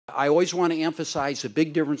I always want to emphasize the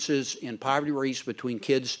big differences in poverty rates between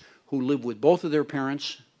kids who live with both of their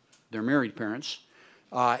parents, their married parents,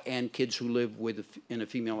 and kids who live in a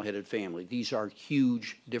female-headed family. These are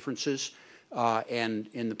huge differences. And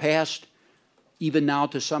in the past, even now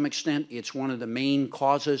to some extent, it's one of the main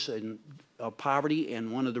causes of poverty,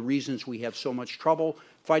 and one of the reasons we have so much trouble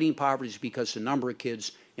fighting poverty is because the number of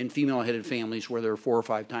kids in female-headed families where they're 4 or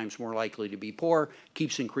 5 times more likely to be poor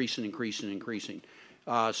keeps increasing.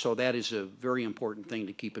 So that is a very important thing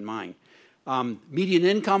to keep in mind. Median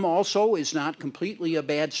income also is not completely a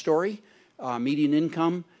bad story. Median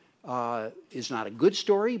income is not a good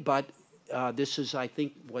story, but this is, I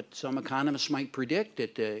think, what some economists might predict,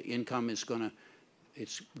 that income is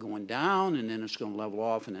it's going down, and then it's going to level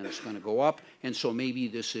off, and then it's going to go up, and so maybe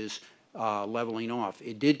this is leveling off.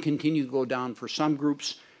 It did continue to go down for some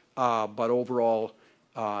groups, but overall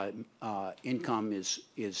income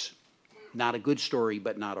is not a good story,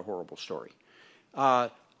 but not a horrible story.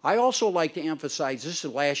 I also like to emphasize, this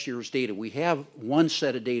is last year's data. We have one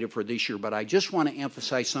set of data for this year, but I just want to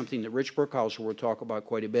emphasize something that Rich Brookhauser will talk about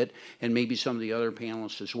quite a bit, and maybe some of the other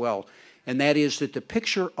panelists as well, and that is that the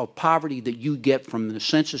picture of poverty that you get from the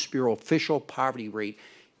Census Bureau official poverty rate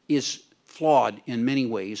is flawed in many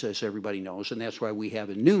ways, as everybody knows, and that's why we have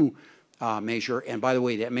a new measure. And by the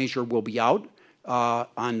way, that measure will be out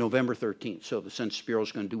on November 13th. So the Census Bureau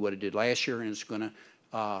is going to do what it did last year, and it's going to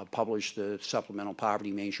publish the supplemental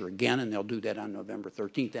poverty measure again, and they'll do that on November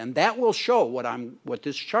 13th. And that will show what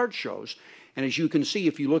this chart shows. And as you can see,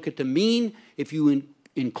 if you look at the mean, if you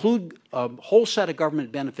include a whole set of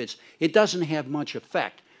government benefits, it doesn't have much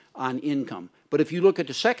effect on income. But if you look at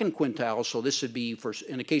the second quintile, so this would be,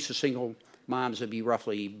 in the case of single moms, it'd be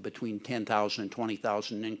roughly between $10,000 and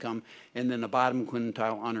 $20,000 in income, and then the bottom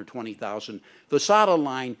quintile under $20,000. The solid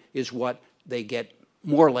line is what they get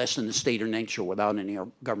more or less in the state or nature without any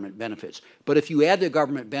government benefits. But if you add the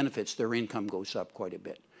government benefits, their income goes up quite a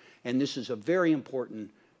bit. And this is a very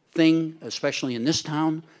important thing, especially in this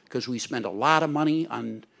town, because we spend a lot of money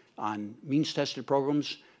on means-tested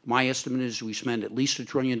programs. My estimate is we spend at least $1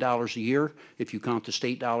 trillion a year, if you count the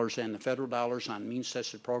state dollars and the federal dollars, on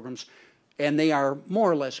means-tested programs. And they are more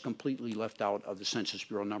or less completely left out of the Census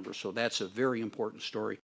Bureau numbers. So that's a very important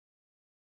story.